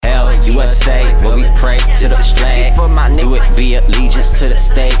USA, where we pray to the flag. Do it, be allegiance to the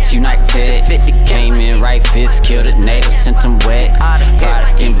states, united. Came in right fist, killed the natives, sent them wets.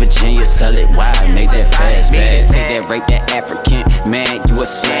 Product in Virginia, sell it wide, make that fast bag. Take that, rape that African, man, you a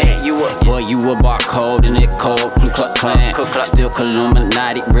slave. Boy, you a barcode in it cold, Ku Klux Klan. Still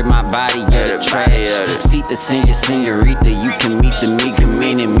Illuminati, rip my body, yeah, the trash. See the senorita, you can meet the meager,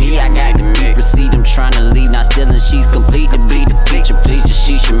 meaning me. I got the people, see them trying to leave, not stealing, she's complete to be the picture. Please just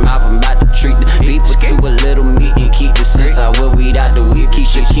sheesh your mouth, I'm about to treat the people to a little meat and keep the sense. I will weed out the weed, keep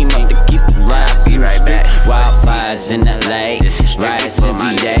your keep up to keep the ride. Wildfires in LA, riots in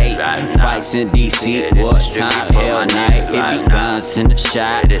VA, fights in DC, wartime, hell night. It be guns in the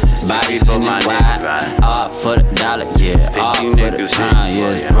shot, bodies in the wide, all for the dollar, yeah, all for the crown,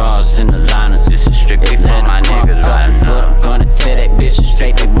 yeah, it's bras in the liners. Atlanta crunk up and foot, I'm gonna tell that bitch to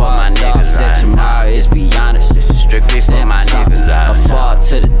take the walls off. Said tomorrow is be honest. Stand for something, I fall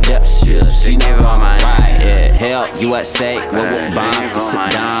to the depths, yeah. She never on my ride, yeah. Hell, USA, what would bomb,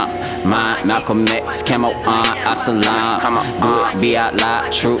 Saddam, mine, Malcolm X, camo on, Asalam. Do it, be out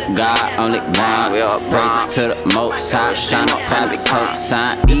loud, true God, only one. Praise it to the most high, shine up private coat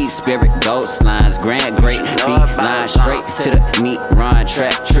sign. East spirit, ghost lines, grand, great, beat line, straight to the meat, run,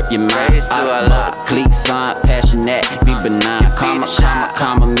 track, trip your mind. I clique, sign, passionate, be benign.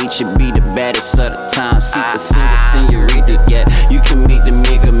 Karma, meet you, be the baddest of the time. See the senorita, yeah, you can meet the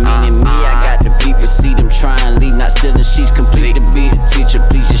nigga, meaning me. I got the people, see them trying, leave, not stealing, she's complete to be the teacher.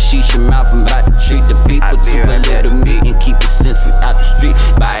 Please just sheesh your mouth, I'm about to treat the people to a little meat and keep it sensitive out the street.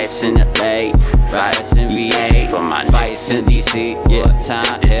 Bias in LA, bias in VA, fights in DC,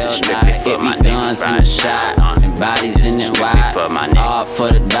 wartime, hell night. It be guns in the shot, and bodies in the wide, all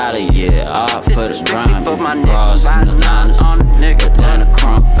for the dollar, yeah, all for the grind. Bras in the liners, Atlanta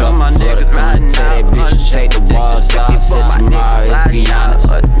crunk up for the grind. Tell that bitch to take the walls off, said tomorrow is be honest.